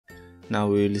Now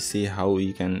we will see how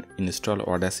you can install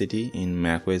Audacity in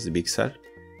macOS Big Sur.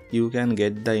 You can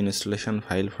get the installation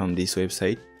file from this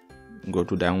website. Go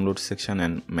to download section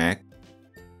and Mac.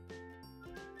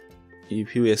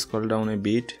 If you scroll down a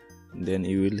bit, then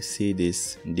you will see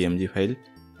this DMG file.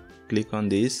 Click on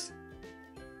this.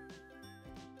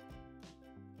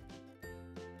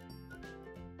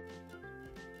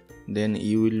 Then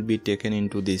you will be taken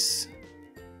into this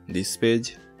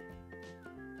page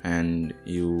and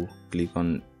you click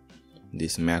on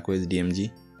this macOS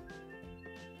DMG.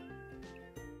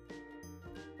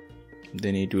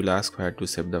 Then it will ask where to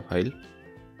save the file.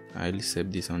 I will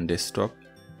save this on desktop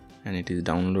and it is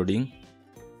downloading.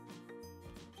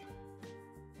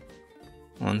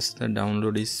 Once the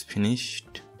download is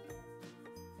finished,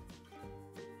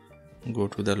 go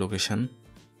to the location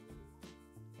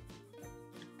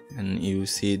and you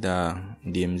see the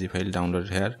DMG file downloaded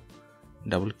here.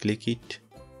 Double click it.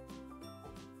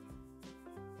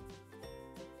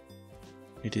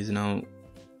 It is now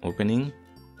opening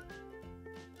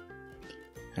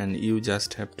and you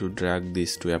just have to drag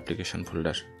this to application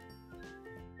folder.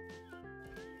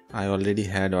 I already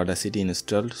had Audacity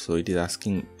installed, so it is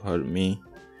asking for me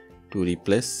to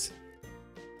replace.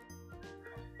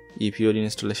 If your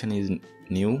installation is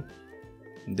new,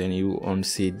 then you won't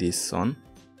see this on,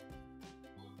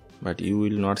 but you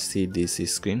will not see this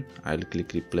screen. I will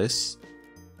click replace.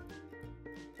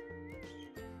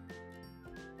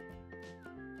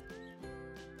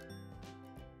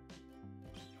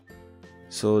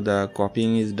 So the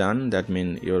copying is done. That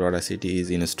means your Audacity is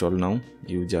installed now.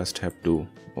 You just have to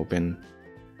open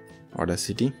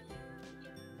Audacity.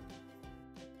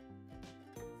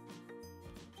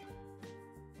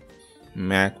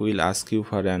 Mac will ask you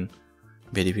for an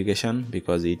verification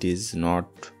because it is not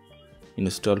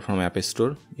installed from App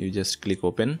Store. You just click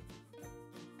open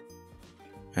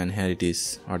and here it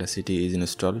is, Audacity is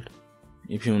installed.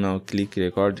 If you now click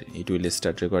record, it will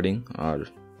start recording, or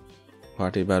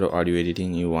whatever audio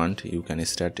editing you want, you can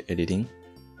start editing.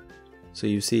 So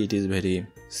you see, it is very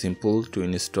simple to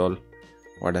install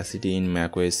Audacity in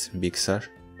macOS Big Sur.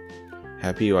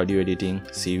 Happy audio editing.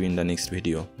 See you in the next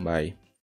video. Bye.